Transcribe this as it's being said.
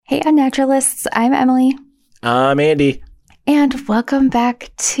Hey, Unnaturalists, I'm Emily. I'm Andy. And welcome back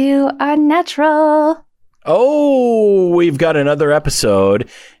to Unnatural. Oh, we've got another episode,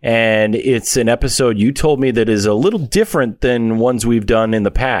 and it's an episode you told me that is a little different than ones we've done in the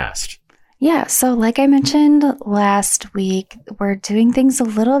past. Yeah, so like I mentioned last week, we're doing things a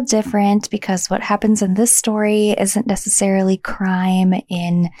little different because what happens in this story isn't necessarily crime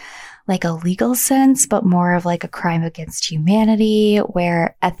in like a legal sense, but more of like a crime against humanity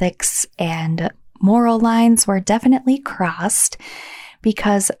where ethics and moral lines were definitely crossed.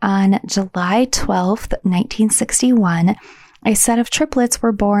 Because on July 12th, 1961, a set of triplets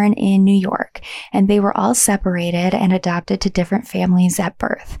were born in New York, and they were all separated and adopted to different families at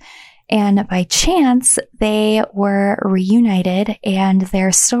birth. And by chance, they were reunited, and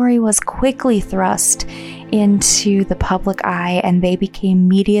their story was quickly thrust into the public eye, and they became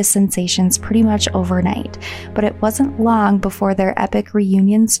media sensations pretty much overnight. But it wasn't long before their epic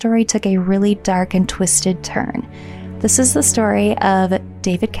reunion story took a really dark and twisted turn. This is the story of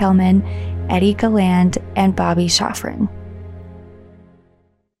David Kellman, Eddie Galland, and Bobby Shafran.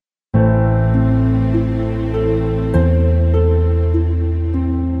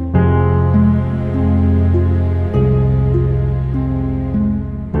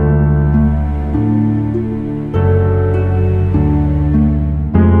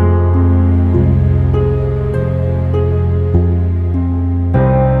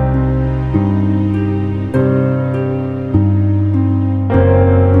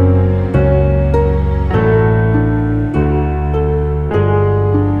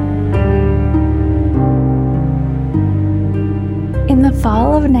 In the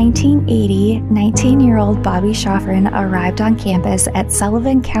fall of 1980, 19-year-old Bobby Shafran arrived on campus at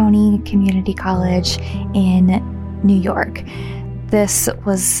Sullivan County Community College in New York. This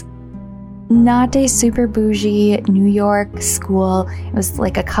was not a super bougie New York school. It was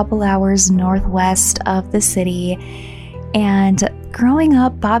like a couple hours northwest of the city. And growing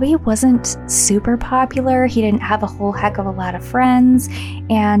up, Bobby wasn't super popular. He didn't have a whole heck of a lot of friends.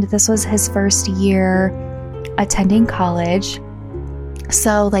 And this was his first year attending college.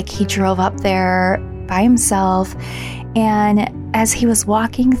 So, he drove up there by himself, and as he was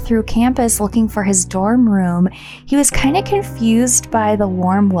walking through campus looking for his dorm room, he was kind of confused by the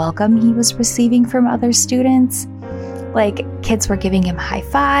warm welcome he was receiving from other students. Kids were giving him high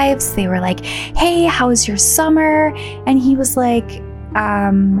fives. They were like, "Hey, how was your summer?" And he was like,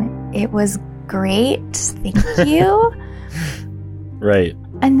 "It was great, thank you." Right.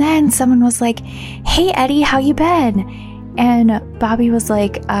 And then someone was like, "Hey, Eddie, how you been?" And Bobby was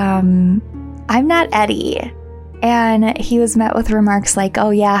like, I'm not Eddie. And he was met with remarks like, "Oh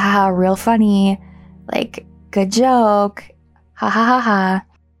yeah, haha, real funny. Good joke. Ha ha ha ha."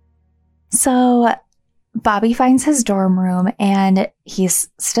 So Bobby finds his dorm room and he's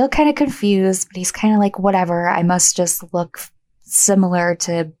still kind of confused, but he's kind of like, whatever, I must just look similar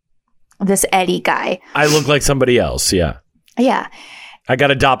to this Eddie guy. I look like somebody else, yeah. Yeah. I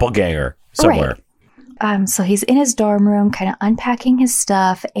got a doppelganger somewhere. Right. So he's in his dorm room, kind of unpacking his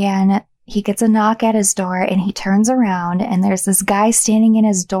stuff, and he gets a knock at his door, and he turns around, and there's this guy standing in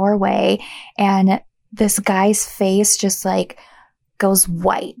his doorway, and this guy's face just goes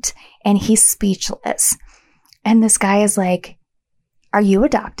white, and he's speechless. And this guy is like, "Are you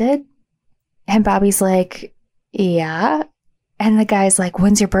adopted?" And Bobby's like, "Yeah." And the guy's like,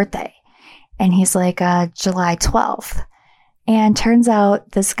 "When's your birthday?" And he's like, July 12th. And turns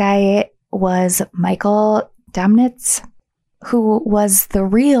out this guy was Michael Domnitz, who was the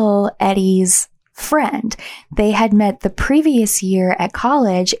real Eddie's friend. They had met the previous year at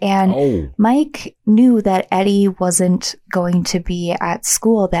college, and Mike knew that Eddie wasn't going to be at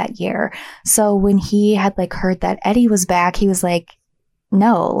school that year. So when he had heard that Eddie was back, he was like,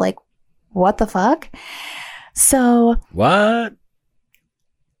 "No, what the fuck?" So what?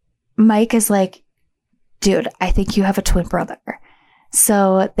 Mike is like, "Dude, I think you have a twin brother."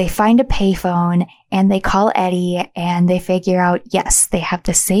 So they find a payphone and they call Eddie and they figure out, yes, they have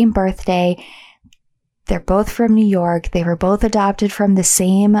the same birthday. They're both from New York. They were both adopted from the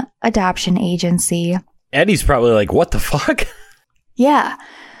same adoption agency. Eddie's probably like, "What the fuck?" Yeah.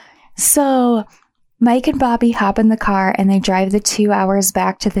 So Mike and Bobby hop in the car and they drive the 2 hours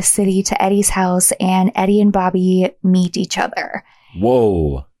back to the city to Eddie's house, and Eddie and Bobby meet each other.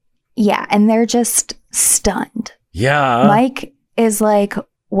 Whoa. Yeah. And they're just stunned. Yeah. Mike is like,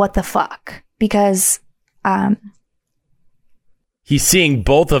 "What the fuck?" Because he's seeing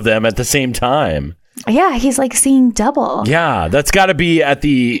both of them at the same time. Yeah, he's seeing double. Yeah, that's got to be at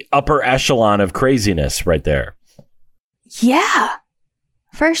the upper echelon of craziness right there. Yeah,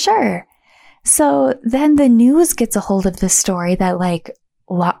 for sure. So then the news gets a hold of this story that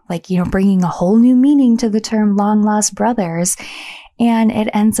bringing a whole new meaning to the term long lost brothers. And it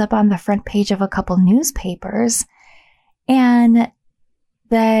ends up on the front page of a couple newspapers. And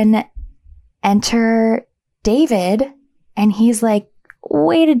then enter David, and he's like,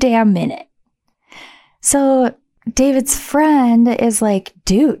 wait a damn minute. So David's friend is like,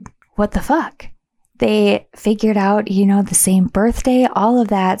 dude, what the fuck? They figured out, the same birthday, all of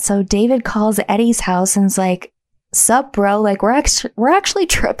that. So David calls Eddie's house and is like, sup, bro? Like, we're actually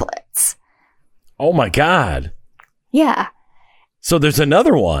triplets. Oh my God. Yeah. So there's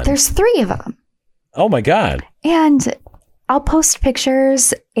another one. There's 3 of them. Oh my God. And I'll post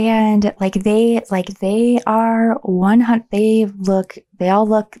pictures, and they are 100. They all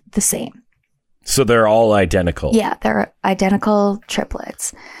look the same. So they're all identical. Yeah, they're identical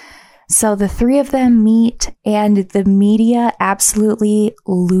triplets. So the 3 of them meet, and the media absolutely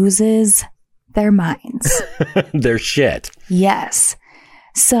loses their minds. Their shit. Yes.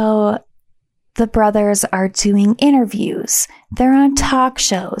 So the brothers are doing interviews. They're on talk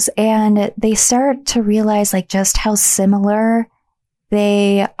shows, and they start to realize just how similar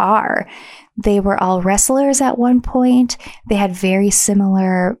they are. They were all wrestlers at one point. They had very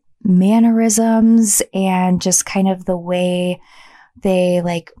similar mannerisms and just kind of the way they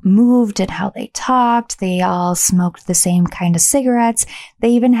moved and how they talked. They all smoked the same kind of cigarettes. They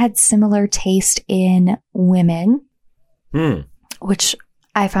even had similar taste in women, which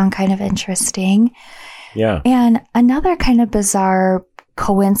I found kind of interesting. Yeah. And another kind of bizarre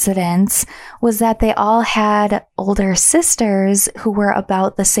coincidence was that they all had older sisters who were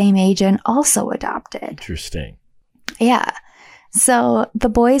about the same age and also adopted. Interesting. Yeah. So the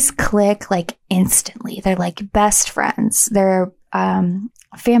boys click instantly. They're best friends. Their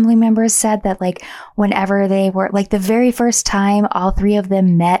family members said that whenever they were the very first time all 3 of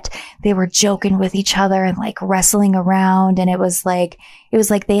them met, they were joking with each other and wrestling around, and it was like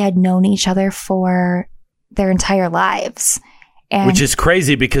they had known each other for their entire lives. And which is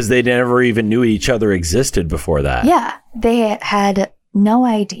crazy because they never even knew each other existed before that. Yeah, they had no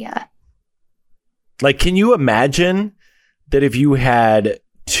idea. Can you imagine that if you had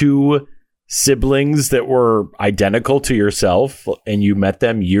 2 siblings that were identical to yourself and you met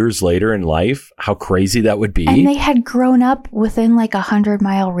them years later in life, how crazy that would be? And they had grown up within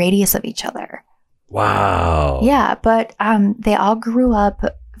 100-mile radius of each other. Wow. Yeah, but they all grew up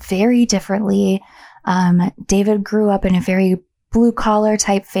very differently. David grew up in a very blue-collar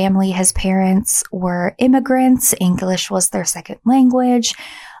type family. His parents were immigrants. English was their second language.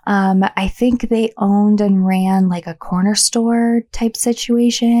 I think they owned and ran a corner store type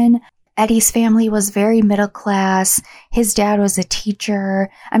situation. Eddie's family was very middle class. His dad was a teacher.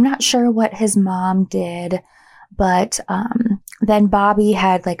 I'm not sure what his mom did, but then Bobby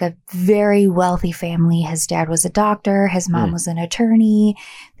had a very wealthy family. His dad was a doctor. His mom was an attorney.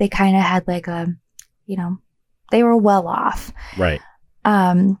 They kind of had they were well off. Right.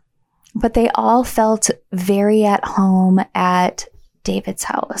 But they all felt very at home at David's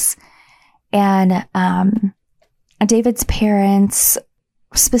house. And David's parents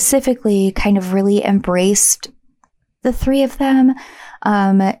specifically kind of really embraced the 3 of them.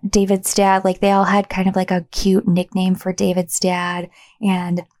 David's dad, they all had kind of a cute nickname for David's dad.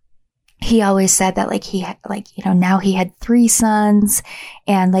 And he always said that he now he had 3 sons,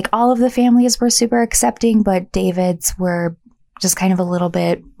 and all of the families were super accepting, but David's were just kind of a little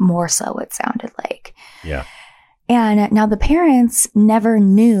bit more so, it sounded like. Yeah. And now the parents never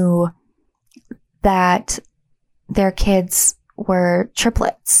knew that their kids were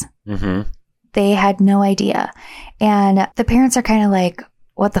triplets. Mm-hmm. They had no idea. And the parents are kind of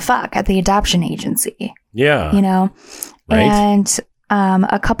what the fuck at the adoption agency? Yeah. Right. And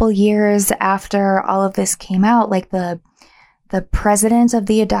a couple years after all of this came out, the president of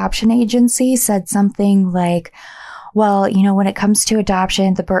the adoption agency said something well, when it comes to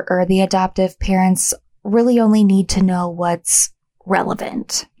adoption, the adoptive parents really only need to know what's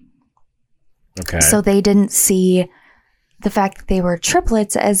relevant. Okay. So they didn't see the fact that they were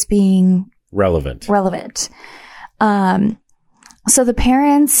triplets as being relevant. So the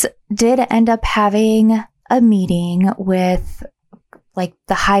parents did end up having a meeting with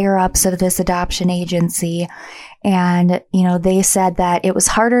the higher ups of this adoption agency. And, they said that it was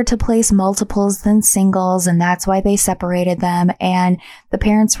harder to place multiples than singles, and that's why they separated them. And the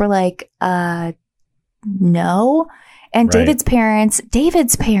parents were no. And Right.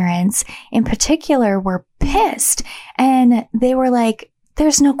 David's parents in particular were pissed. And they were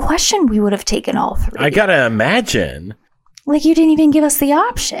there's no question we would have taken all 3. I gotta imagine. You didn't even give us the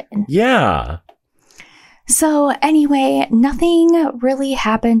option. Yeah. So anyway, nothing really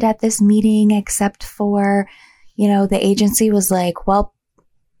happened at this meeting except for, the agency was well,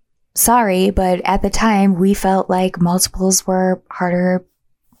 sorry, but at the time we felt like multiples were harder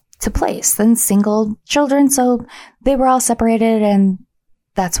to place than single children. So they were all separated, and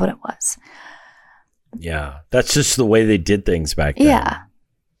that's what it was. Yeah. That's just the way they did things back then. Yeah.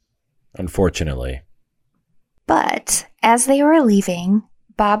 Unfortunately. But as they were leaving,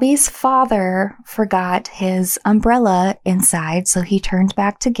 Bobby's father forgot his umbrella inside, so he turned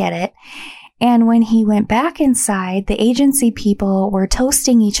back to get it. And when he went back inside, the agency people were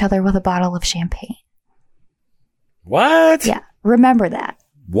toasting each other with a bottle of champagne. What? Yeah, remember that.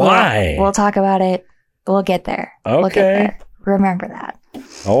 Why? We'll talk about it. We'll get there. Okay. We'll get there. Remember that.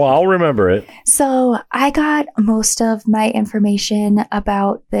 Oh, I'll remember it. So I got most of my information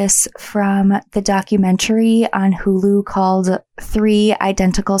about this from the documentary on Hulu called 3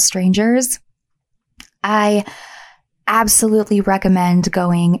 Identical Strangers. I absolutely recommend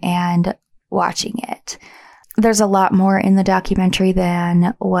going and watching it. There's a lot more in the documentary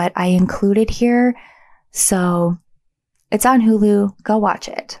than what I included here. So it's on Hulu. Go watch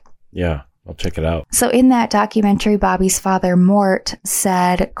it. Yeah. I'll check it out. So in that documentary, Bobby's father, Mort,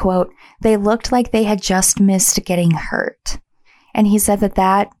 said, quote, "They looked like they had just missed getting hurt." And he said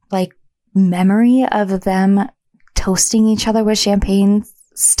that like memory of them toasting each other with champagne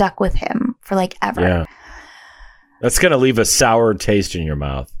stuck with him for like ever. Yeah. That's going to leave a sour taste in your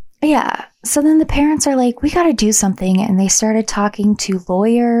mouth. Yeah. So then the parents are like, we got to do something. And they started talking to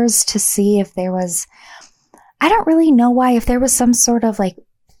lawyers to see if there was, I don't really know why, if there was some sort of like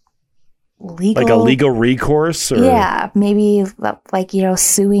legal, like a legal recourse, or yeah, maybe like, you know,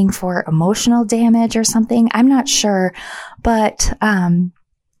 suing for emotional damage or something. I'm not sure, but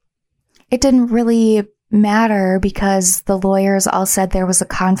it didn't really matter because the lawyers all said there was a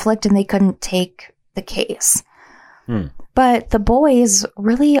conflict and they couldn't take the case. But the boys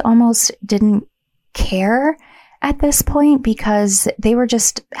really almost didn't care at this point because they were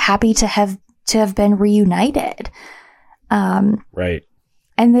just happy to have been reunited. Right.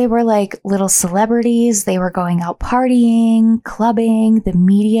 And they were like little celebrities. They were going out partying, clubbing. The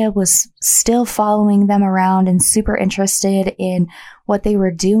media was still following them around and super interested in what they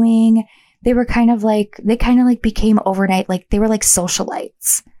were doing. They were kind of like became overnight, like they were like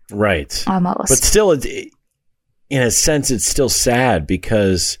socialites. Right. Almost. But still, in a sense, it's still sad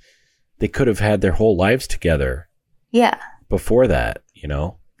because they could have had their whole lives together. Yeah. Before that, you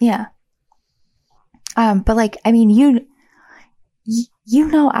know? Yeah. But like, I mean, you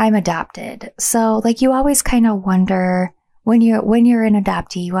know, I'm adopted. So like, you always kind of wonder when you're an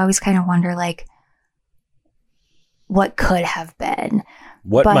adoptee, you always kind of wonder like what could have been.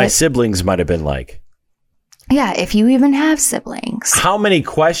 What my siblings might have been like. Yeah, if you even have siblings. How many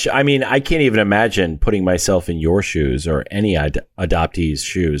questions? I mean, I can't even imagine putting myself in your shoes or any adoptee's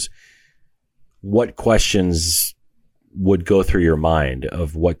shoes. What questions would go through your mind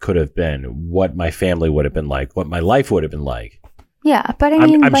of what could have been, what my family would have been like, what my life would have been like? Yeah, but I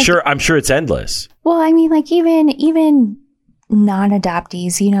mean, I'm sure it's endless. Well, I mean, like even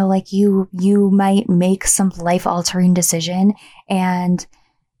non-adoptees, you know, like you might make some life-altering decision and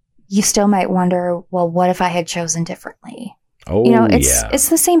you still might wonder, well, what if I had chosen differently? Oh, you know, it's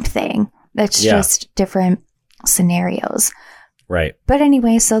the same thing. It's just different scenarios. Right. But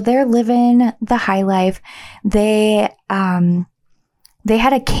anyway, so they're living the high life. They had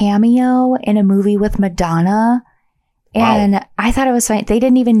a cameo in a movie with Madonna. And wow. I thought it was funny. They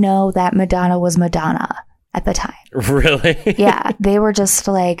didn't even know that Madonna was Madonna at the time. Really? Yeah. They were just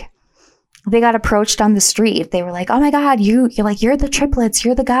like, they got approached on the street. They were like, "Oh my God, you're the triplets.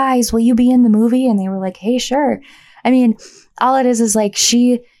 You're the guys. Will you be in the movie?" And they were like, "Hey, sure." I mean, all it is like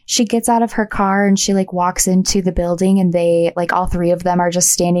she gets out of her car and she like walks into the building and they like all three of them are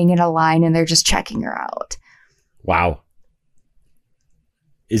just standing in a line and they're just checking her out. Wow.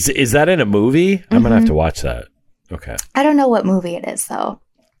 Is that in a movie? Mm-hmm. I'm going to have to watch that. Okay. I don't know what movie it is though.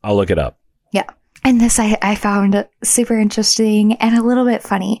 I'll look it up. Yeah. And this I found super interesting and a little bit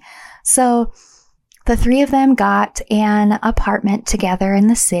funny. So the three of them got an apartment together in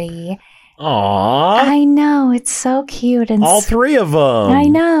the city. Aww. I know. It's so cute. And all three of them. I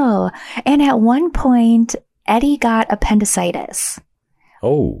know. And at one point, Eddie got appendicitis.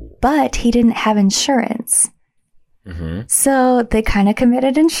 Oh. But he didn't have insurance. Mm-hmm. So they kind of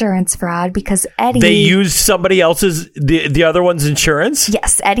committed insurance fraud because Eddie... They used somebody else's, the other one's insurance?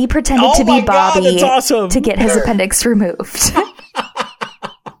 Yes. Eddie pretended to be Bobby. God, that's awesome. To get his appendix removed.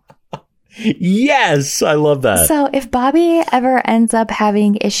 Yes, I love that. So if Bobby ever ends up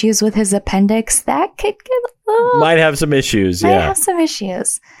having issues with his appendix, that could get a little... Might have some issues, Might have some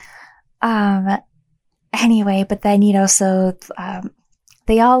issues. Anyway, but then, you know, so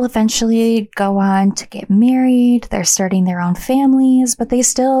they all eventually go on to get married. They're starting their own families, but they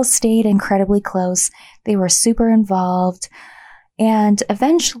still stayed incredibly close. They were super involved. And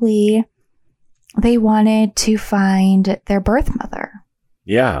eventually, they wanted to find their birth mother.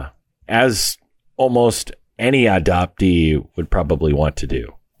 Yeah, as almost any adoptee would probably want to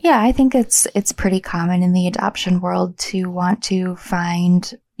do. Yeah, I think it's pretty common in the adoption world to want to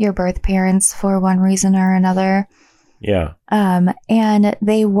find your birth parents for one reason or another. Yeah. And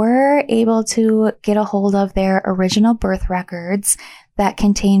they were able to get a hold of their original birth records that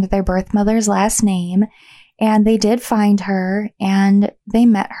contained their birth mother's last name. And they did find her and they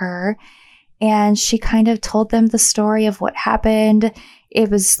met her. And she kind of told them the story of what happened.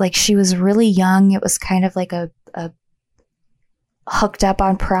 It was like she was really young. It was kind of like a hooked up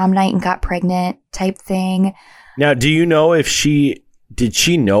on prom night and got pregnant type thing. Now, do you know if did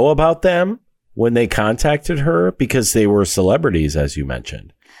she know about them when they contacted her? Because they were celebrities, as you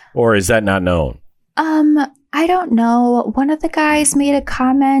mentioned. Or is that not known? I don't know. One of the guys made a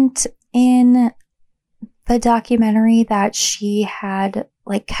comment in the documentary that she had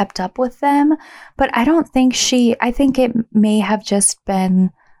like kept up with them, but I don't think I think it may have just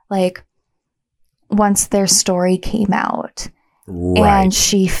been like once their story came out. Right. And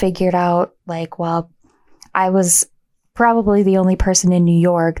she figured out like, well, I was probably the only person in New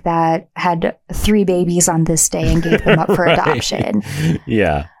York that had 3 babies on this day and gave them up for Right. adoption.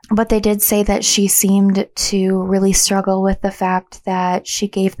 Yeah. But they did say that she seemed to really struggle with the fact that she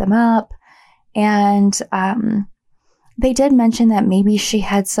gave them up. And they did mention that maybe she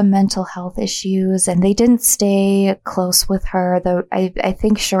had some mental health issues and they didn't stay close with her. Though I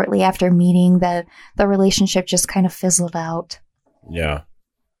think shortly after meeting, the relationship just kind of fizzled out. Yeah.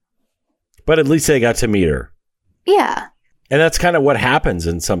 But at least they got to meet her. Yeah. And that's kind of what happens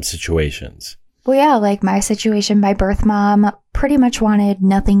in some situations. Well, yeah, like my situation, my birth mom pretty much wanted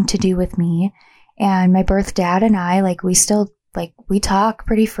nothing to do with me. And my birth dad and I, like, we still, like, we talk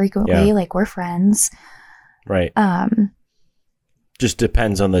pretty frequently. Yeah. Like, we're friends. Right. Just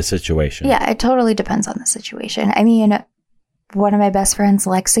depends on the situation. Yeah, it totally depends on the situation. I mean, one of my best friends,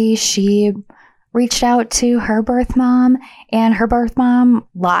 Lexi, she reached out to her birth mom, and her birth mom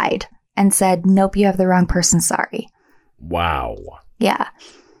lied and said, nope, you have the wrong person. Sorry. Wow. Yeah.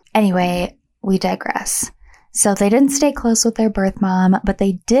 Anyway, we digress. So they didn't stay close with their birth mom, but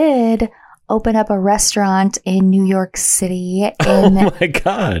they did open up a restaurant in New York City Oh my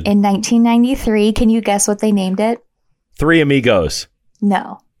God. in 1993. Can you guess what they named it? Three Amigos.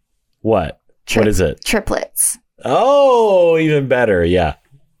 No. What? What is it? Triplets. Oh, even better. Yeah.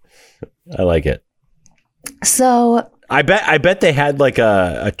 I like it. So I bet they had like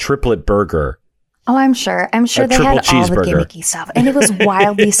a triplet burger. Oh, I'm sure. I'm sure A they had triple all the cheeseburger. gimmicky stuff. And it was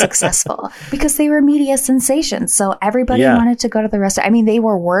wildly successful because they were media sensations. So everybody Yeah. wanted to go to the restaurant. I mean, they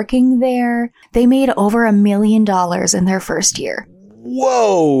were working there. They made over $1 million in their first year.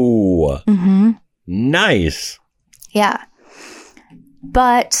 Whoa. Mm-hmm. Nice. Yeah.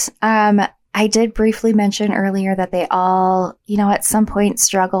 But I did briefly mention earlier that they all, at some point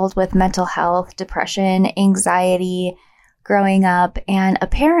struggled with mental health, depression, anxiety, growing up. And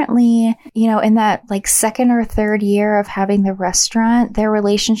apparently, in that like second or third year of having the restaurant, their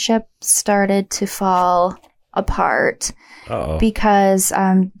relationship started to fall apart. Uh-oh. Because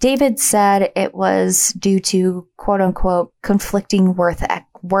David said it was due to quote unquote conflicting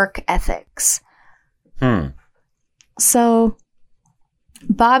work ethics. So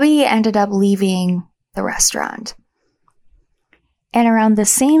Bobby ended up leaving the restaurant. And around the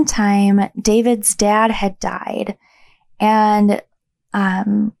same time, David's dad had died. And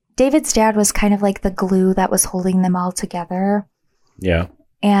David's dad was kind of like the glue that was holding them all together. Yeah.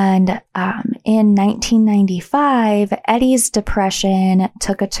 And in 1995, Eddie's depression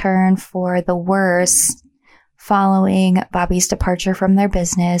took a turn for the worse following Bobby's departure from their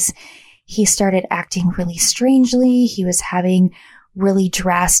business. He started acting really strangely. He was having really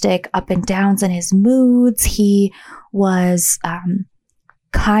drastic up and downs in his moods. He was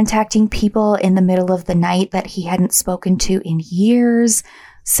contacting people in the middle of the night that he hadn't spoken to in years.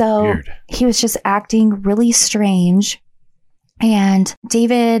 So Weird. He was just acting really strange. And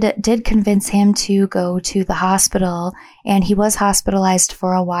David did convince him to go to the hospital, and he was hospitalized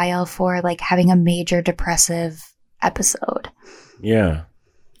for a while for like having a major depressive episode. Yeah.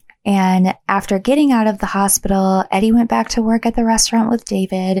 And after getting out of the hospital, Eddie went back to work at the restaurant with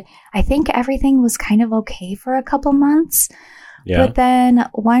David. I think everything was kind of okay for a couple months. Yeah. But then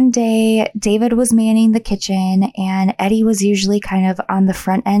one day, David was manning the kitchen, and Eddie was usually kind of on the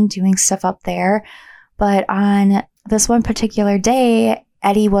front end doing stuff up there. But on this one particular day,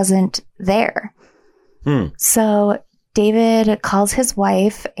 Eddie wasn't there. So David calls his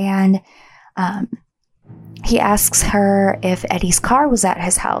wife and he asks her if Eddie's car was at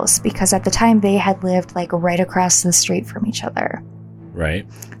his house, because at the time they had lived like right across the street from each other. Right.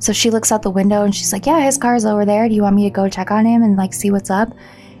 So she looks out the window and she's like, yeah, his car's over there. Do you want me to go check on him and like see what's up?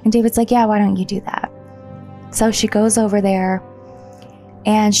 And David's like, yeah, why don't you do that? So she goes over there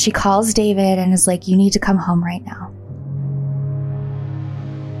and she calls David and is like, you need to come home right now.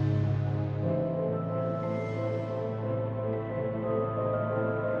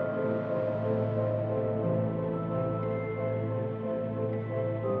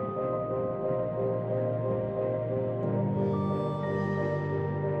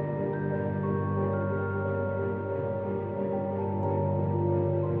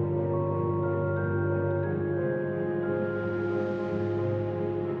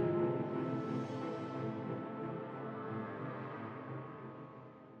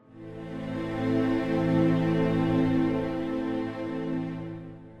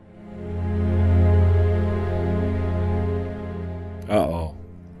 Uh-oh.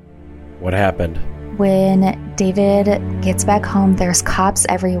 What happened? When David gets back home, there's cops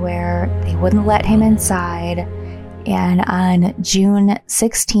everywhere. They wouldn't let him inside. And on June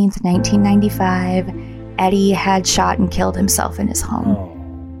 16th, 1995, Eddie had shot and killed himself in his home. Oh,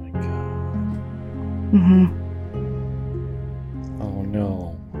 my God. Mm-hmm. Oh,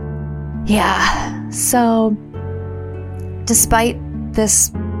 no. Yeah. So, despite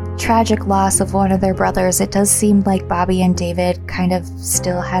this tragic loss of one of their brothers, it does seem like Bobby and David kind of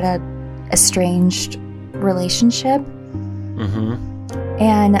still had a estranged relationship. Mm-hmm.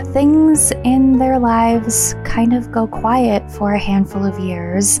 And things in their lives kind of go quiet for a handful of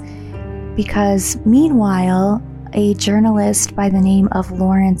years, because meanwhile, a journalist by the name of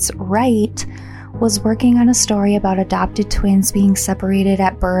Lawrence Wright was working on a story about adopted twins being separated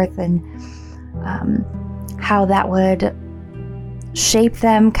at birth and how that would shape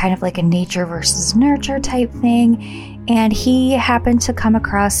them, kind of like a nature versus nurture type thing. And he happened to come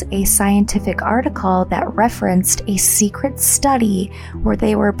across a scientific article that referenced a secret study where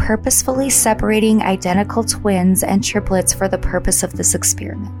they were purposefully separating identical twins and triplets for the purpose of this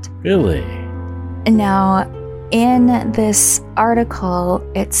experiment. Really? Now, in this article,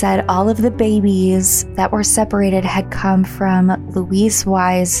 it said all of the babies that were separated had come from Louise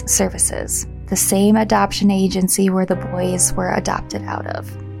Wise Services, the same adoption agency where the boys were adopted out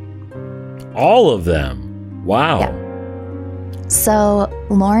of. All of them? Wow. Yeah. So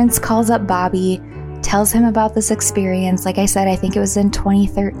Lawrence calls up Bobby, tells him about this experience. Like I said, I think it was in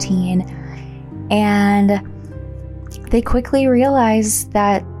 2013. And they quickly realized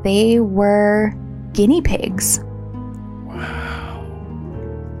that they were guinea pigs. Wow.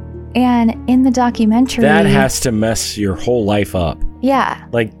 And in the documentary... That has to mess your whole life up. Yeah.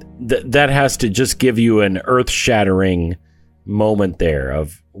 Like, that has to just give you an earth-shattering moment there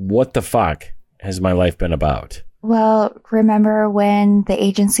of, what the fuck has my life been about? Well, remember when the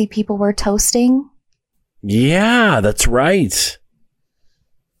agency people were toasting? Yeah, that's right.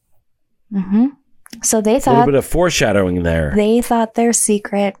 Mm-hmm. So they A little thought... bit of foreshadowing there. They thought their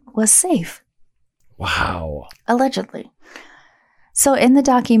secret was safe. Wow. Allegedly. So in the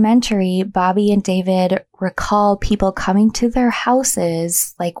documentary, Bobby and David recall people coming to their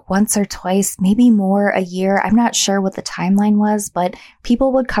houses like once or twice, maybe more a year. I'm not sure what the timeline was, but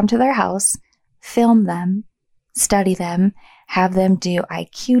people would come to their house, film them, study them, have them do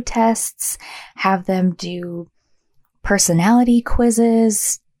IQ tests, have them do personality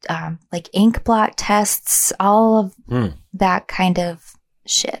quizzes, like ink blot tests, all of that kind of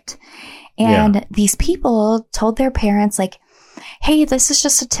shit. And these people told their parents, like, hey, this is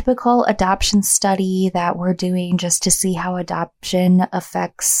just a typical adoption study that we're doing just to see how adoption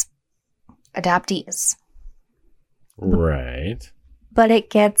affects adoptees. Right. But it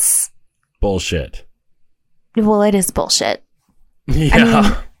gets... Bullshit. Well, it is bullshit.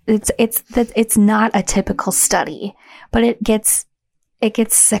 Yeah. I mean, it's not a typical study, but it gets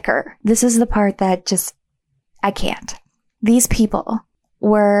sicker. This is the part that just, I can't. These people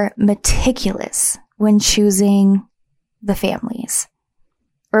were meticulous when choosing the families.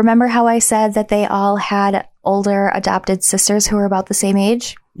 Remember how I said that they all had older adopted sisters who were about the same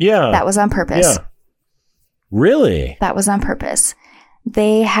age? Yeah. That was on purpose. Yeah. Really? That was on purpose.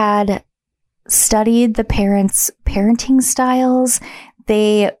 They had studied the parents' parenting styles.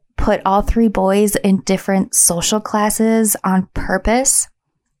 They put all three boys in different social classes on purpose.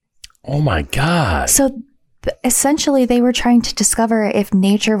 Oh my God. So essentially, they were trying to discover if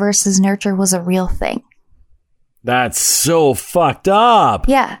nature versus nurture was a real thing. That's so fucked up.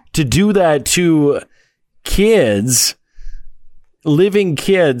 Yeah. To do that to kids living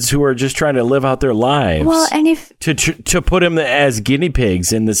kids who are just trying to live out their lives. Well, and if to put them as guinea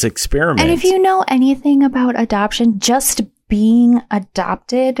pigs in this experiment. And if you know anything about adoption, just being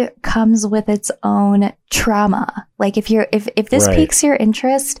adopted comes with its own trauma. Like if this Right. piques your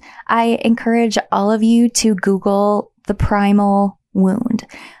interest, I encourage all of you to Google the primal wound.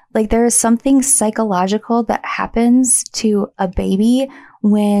 Like there is something psychological that happens to a baby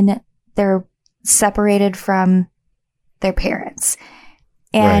when they're separated from their parents.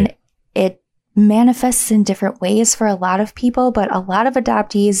 And Right. it manifests in different ways for a lot of people, but a lot of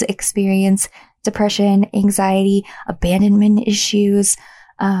adoptees experience depression, anxiety, abandonment issues,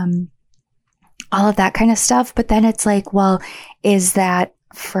 all of that kind of stuff. But then it's like, well, is that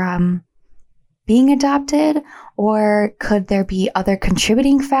from being adopted, or could there be other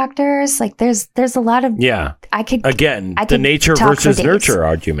contributing factors? Like there's a lot of, Yeah. I The could nature talk for versus days. nurture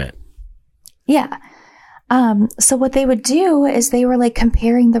argument. Yeah. So what they would do is they were like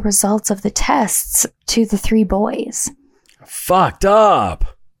comparing the results of the tests to the 3 boys, Fucked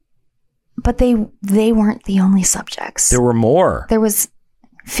up. but they weren't the only subjects. There were more. There was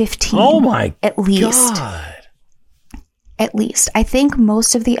 15. Oh my at least. God. At least. I think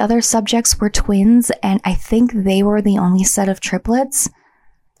most of the other subjects were twins, and I think they were the only set of triplets.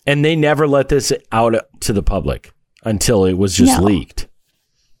 And they never let this out to the public until it was just No. leaked.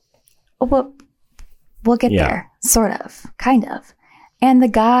 Well, we'll get Yeah. there. Sort of. Kind of. And the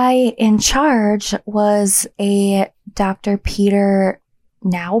guy in charge was a Dr. Peter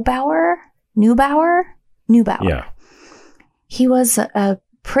Neubauer. Yeah. He was a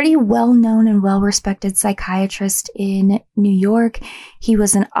pretty well-known and well-respected psychiatrist in New York. He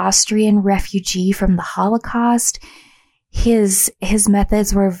was an Austrian refugee from the Holocaust. His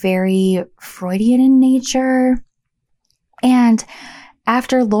methods were very Freudian in nature. And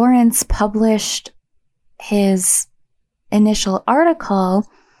after Lawrence published his initial article,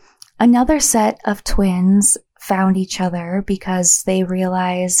 another set of twins found each other because they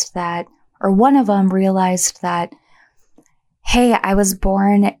realized that, or one of them realized that, hey, I was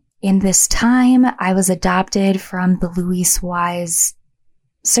born in this time. I was adopted from the Louise Wise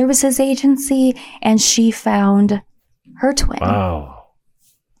Services Agency, and she found her twin. Wow.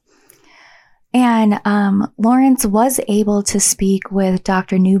 And Lawrence was able to speak with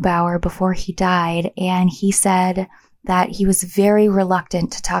Dr. Neubauer before he died, and he said that he was very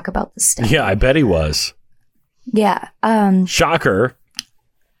reluctant to talk about the study. Yeah, I bet he was. Yeah. Shocker.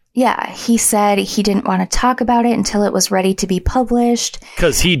 Yeah, he said he didn't want to talk about it until it was ready to be published.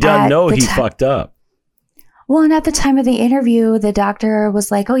 Because he doesn't know he fucked up. Well, and at the time of the interview, the doctor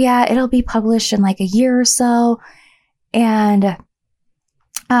was like, oh yeah, it'll be published in like a year or so. And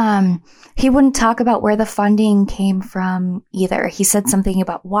he wouldn't talk about where the funding came from either. He said something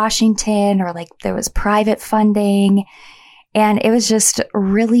about Washington, or like there was private funding. And it was just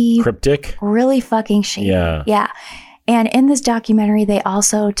really Cryptic. really fucking shady. Yeah. Yeah. And in this documentary, they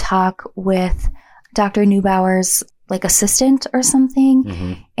also talk with Dr. Neubauer's like assistant or something.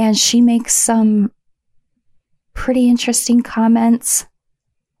 Mm-hmm. And she makes some pretty interesting comments.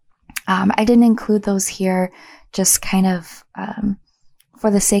 I didn't include those here, just kind of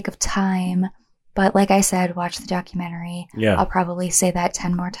for the sake of time. But like I said, watch the documentary. Yeah. I'll probably say that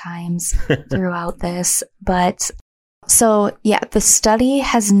 10 more times throughout this. But so, yeah, the study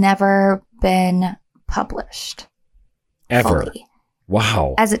has never been published. Ever. Fully.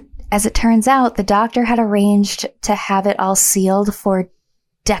 Wow. As it turns out, the doctor had arranged to have it all sealed for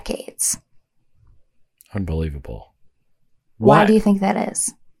decades. Unbelievable. Why do you think that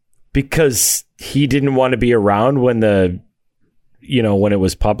is? Because he didn't want to be around when when it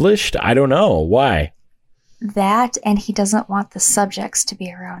was published? I don't know. Why? That, and he doesn't want the subjects to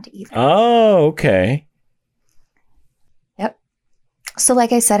be around either. Oh, okay. Yep. So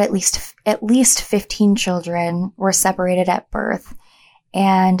like I said, at least 15 children were separated at birth,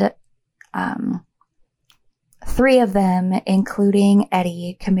 and 3 of them, including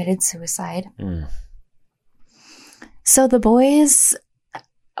Eddie, committed suicide. Mm. So the boys,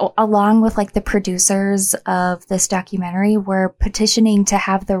 along with like the producers of this documentary, were petitioning to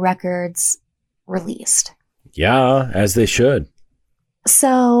have the records released. Yeah, as they should.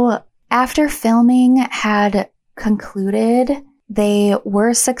 So after filming had concluded, they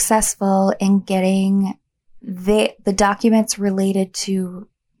were successful in getting the documents related to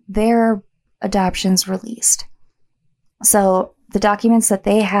their adoptions released. So the documents that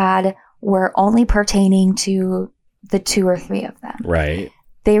they had were only pertaining to the 2 or 3 of them. Right.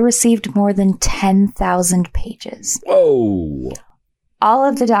 They received more than 10,000 pages. Whoa. All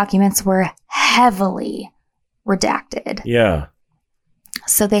of the documents were heavily redacted. Yeah.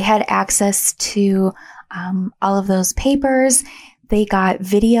 So they had access to all of those papers. They got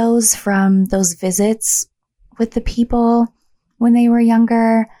videos from those visits with the people when they were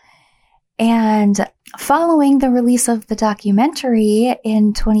younger. And following the release of the documentary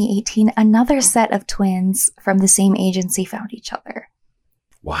in 2018, another set of twins from the same agency found each other.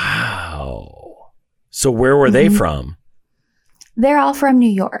 Wow. So where were they from? They're all from New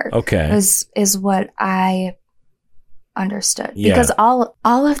York. Okay. Is what I understood. Yeah. Because all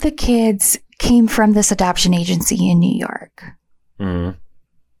of the kids came from this adoption agency in New York. Mm.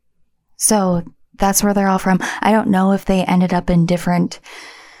 So that's where they're all from. I don't know if they ended up in different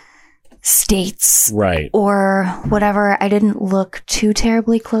states, right, or whatever. I didn't look too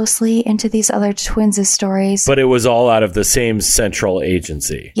terribly closely into these other twins' stories. But it was all out of the same central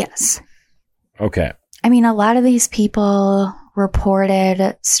agency. Yes. Okay. I mean, a lot of these people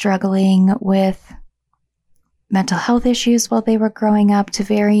reported struggling with mental health issues while they were growing up to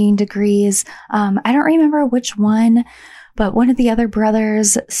varying degrees. I don't remember which one, but one of the other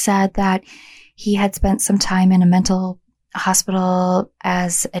brothers said that he had spent some time in a mental hospital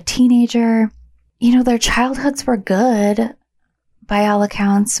as a teenager. You know, their childhoods were good by all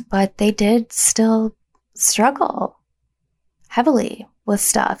accounts, but they did still struggle heavily with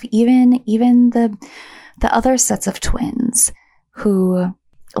stuff. Even the other sets of twins who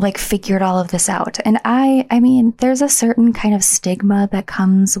like figured all of this out. And I mean, there's a certain kind of stigma that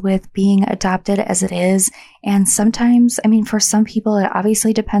comes with being adopted as it is. And sometimes, I mean, for some people, it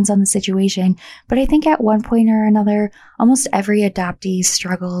obviously depends on the situation. But I think at one point or another, almost every adoptee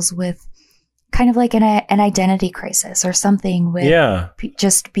struggles with kind of like an identity crisis or something with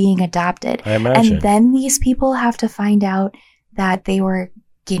just being adopted. I imagine. And then these people have to find out that they were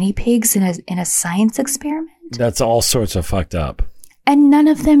guinea pigs in a science experiment. That's all sorts of fucked up. And none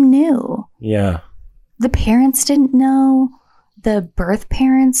of them knew. Yeah. The parents didn't know. The birth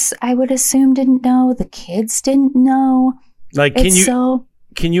parents, I would assume, didn't know. The kids didn't know. Like,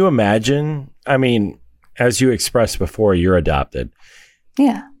 can you imagine? I mean, as you expressed before, you're adopted.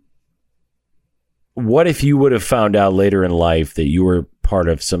 Yeah. What if you would have found out later in life that you were part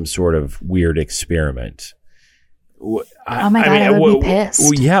of some sort of weird experiment? Oh my God, I would be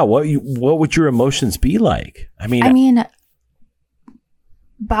pissed. Yeah. What would your emotions be like? I mean,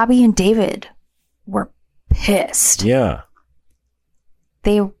 Bobby and David were pissed. Yeah.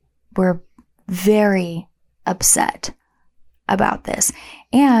 They were very upset about this.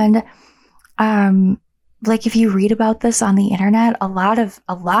 And like if you read about this on the internet, a lot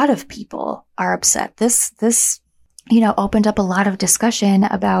of people are upset. This opened up a lot of discussion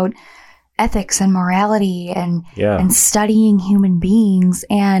about ethics and morality and studying human beings.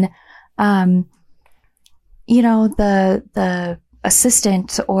 And the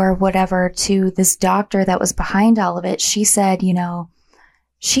assistant or whatever to this doctor that was behind all of it, she said,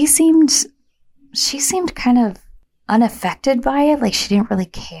 she seemed kind of unaffected by it. Like she didn't really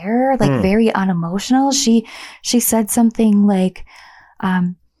care, like very unemotional. She said something like,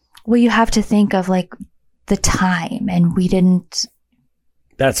 well, you have to think of like the time, and we didn't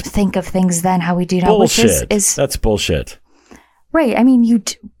think of things then how we do now. Bullshit. That's bullshit. Right. I mean,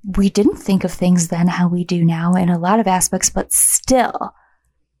 we didn't think of things then how we do now in a lot of aspects, but still,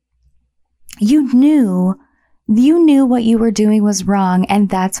 you knew what you were doing was wrong, and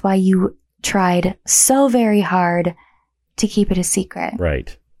that's why you tried so very hard to keep it a secret.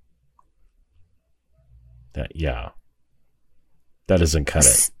 Right. That doesn't cut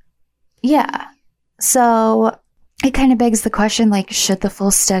it. Yeah. So it kind of begs the question, like, should the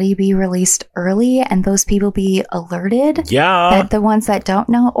full study be released early and those people be alerted? Yeah. That the ones that don't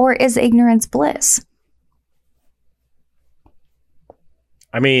know, or is ignorance bliss?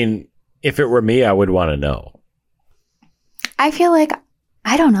 I mean, if it were me, I would want to know. I feel like,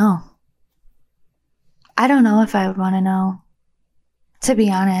 I don't know. I don't know if I would want to know, to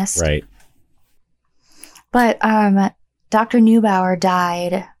be honest. Right. But Dr. Neubauer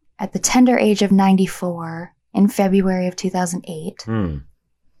died at the tender age of 94 in February of 2008.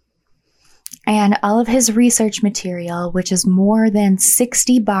 And all of his research material, which is more than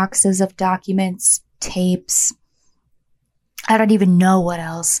 60 boxes of documents, tapes, I don't even know what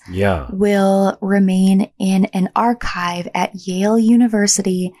else, will remain in an archive at Yale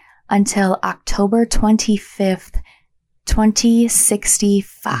University until October 25th,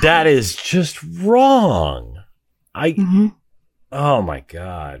 2065. That is just wrong. Oh my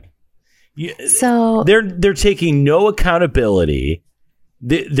God. So they're taking no accountability.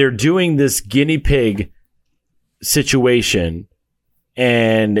 They're doing this guinea pig situation,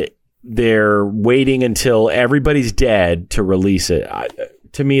 and they're waiting until everybody's dead to release it.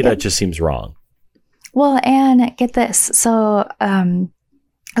 To me, that just seems wrong. Well, and get this. So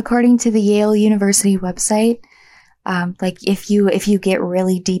according to the Yale University website, like if you get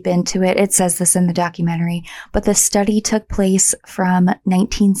really deep into it, it says this in the documentary, but the study took place from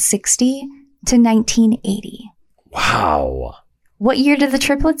 1960 to 1980. Wow. What year did the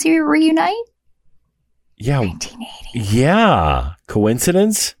triplets reunite? Yeah. 1980. Yeah.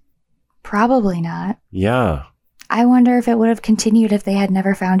 Coincidence? Probably not. Yeah. I wonder if it would have continued if they had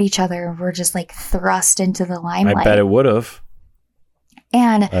never found each other and were just like thrust into the limelight. I bet it would have.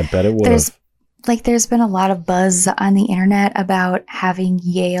 And I bet it would have. There's been a lot of buzz on the internet about having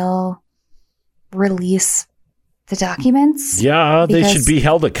Yale release the documents. Yeah, they should be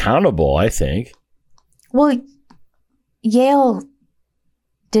held accountable, I think. Well, Yale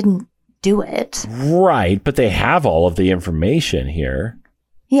didn't do it. Right, but they have all of the information here.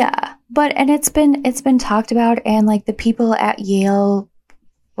 Yeah, and it's been talked about, and like the people at Yale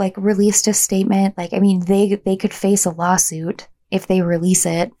like released a statement. Like, I mean, they could face a lawsuit if they release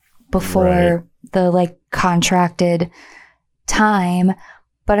it before the like contracted time.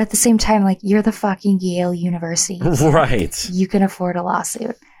 But at the same time, like, you're the fucking Yale University. Right. You can afford a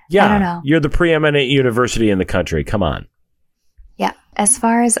lawsuit. Yeah. I don't know. You're the preeminent university in the country. Come on. Yeah. As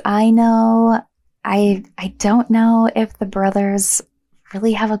far as I know, I don't know if the brothers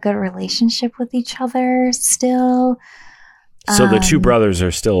really have a good relationship with each other still. So the two brothers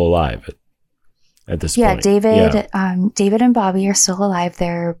are still alive at this point. David and Bobby are still alive.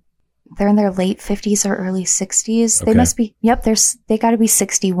 They're in their late 50s or early 60s. Okay. They must be, they got to be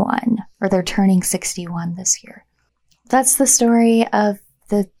 61, or they're turning 61 this year. That's the story of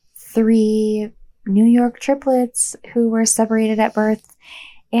the 3 New York triplets who were separated at birth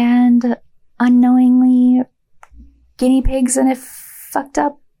and unknowingly guinea pigs in a fucked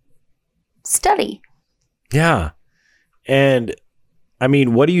up study. Yeah. And I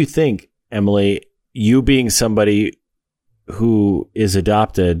mean, what do you think, Emily, you being somebody who is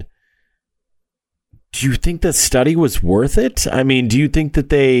adopted, do you think that study was worth it? I mean, do you think that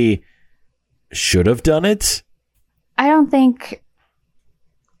they should have done it? I don't think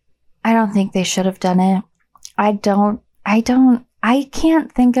they should have done it. I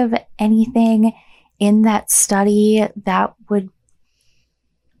can't think of anything in that study that would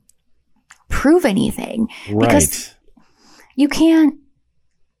prove anything. Right. Because you can't,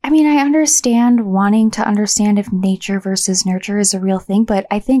 I mean, I understand wanting to understand if nature versus nurture is a real thing, but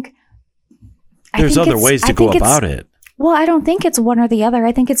I think there's other ways to go about it. Well, I don't think it's one or the other.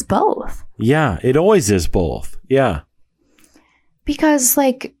 I think it's both. Yeah, it always is both. Yeah. Because,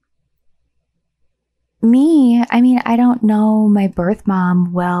 like, me, I mean, I don't know my birth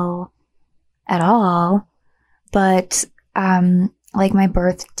mom well at all, but, like, my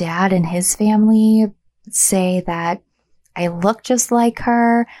birth dad and his family say that I look just like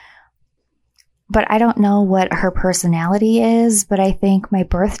her, but I don't know what her personality is. But I think my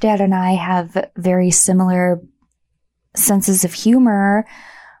birth dad and I have very similar senses of humor.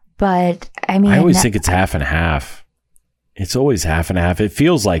 But I mean, I always think it's half and half. It's always half and half. It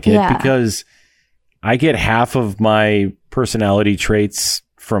feels like it because I get half of my personality traits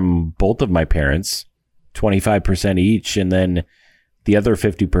from both of my parents, 25% each. And then the other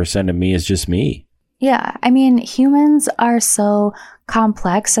 50% of me is just me. Yeah. I mean, humans are so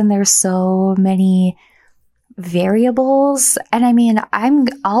complex and there's so many variables. And I mean,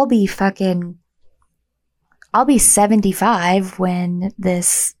 I'll be 75 when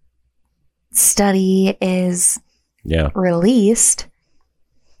this study is released.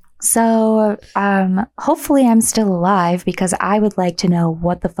 So, hopefully I'm still alive because I would like to know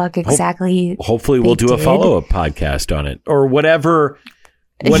what the fuck exactly. Hopefully we'll do a follow-up podcast on it or whatever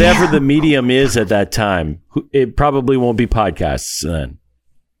the medium is at that time. It probably won't be podcasts then.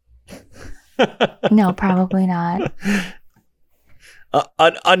 No, probably not.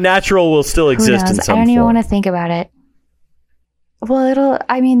 Unnatural will still exist in some form. I don't even want to think about it. Well,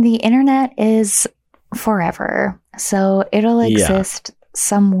 the internet is forever. So it'll exist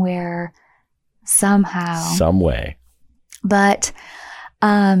somewhere, somehow. Some way. But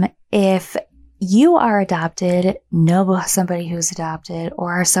if you are adopted, know somebody who's adopted,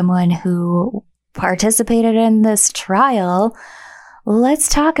 or are someone who participated in this trial, let's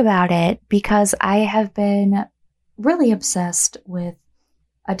talk about it because I have been really obsessed with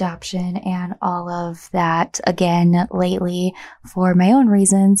adoption and all of that again lately for my own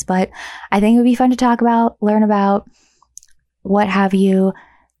reasons. But I think it would be fun to talk about, learn about, what have you.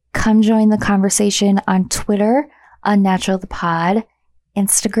 Come join the conversation on Twitter, Unnatural the Pod,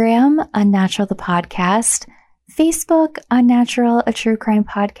 Instagram, Unnatural the Podcast, Facebook, Unnatural, a true crime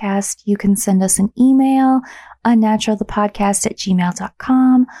podcast. You can send us an email,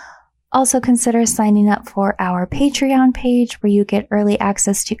 unnaturalthepodcast@gmail.com, Also consider signing up for our Patreon page where you get early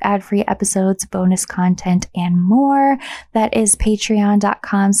access to ad-free episodes, bonus content, and more. That is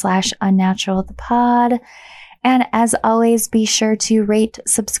patreon.com/unnaturalthepod. And as always, be sure to rate,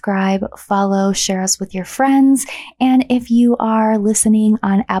 subscribe, follow, share us with your friends. And if you are listening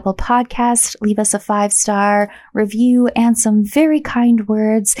on Apple Podcasts, leave us a 5-star review and some very kind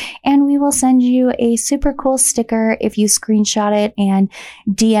words. And we will send you a super cool sticker if you screenshot it and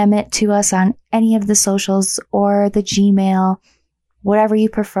DM it to us on any of the socials or the Gmail, whatever you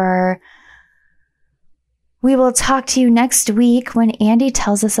prefer. We will talk to you next week when Andy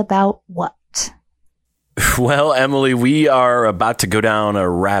tells us about what? Well, Emily, we are about to go down a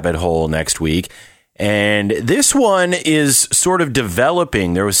rabbit hole next week, and this one is sort of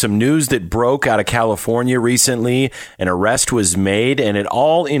developing. There was some news that broke out of California recently. An arrest was made, and it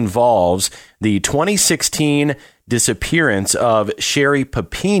all involves the 2016 disappearance of Sherry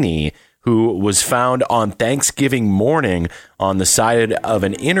Papini, who was found on Thanksgiving morning on the side of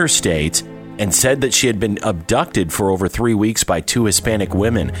an interstate and said that she had been abducted for over 3 weeks by 2 Hispanic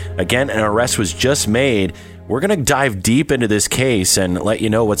women. Again, an arrest was just made. We're going to dive deep into this case and let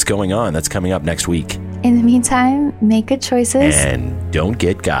you know what's going on. That's coming up next week. In the meantime, make good choices. And don't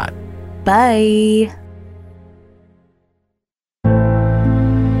get got. Bye.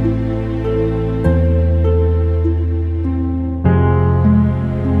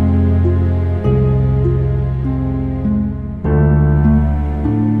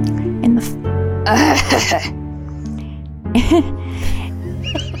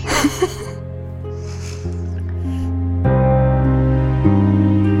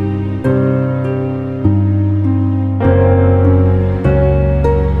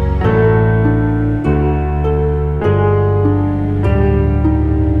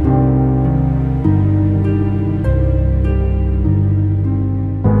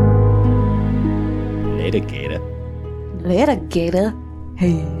 Later, Gator. Later, Gator.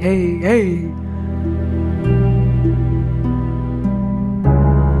 Hey, hey, hey.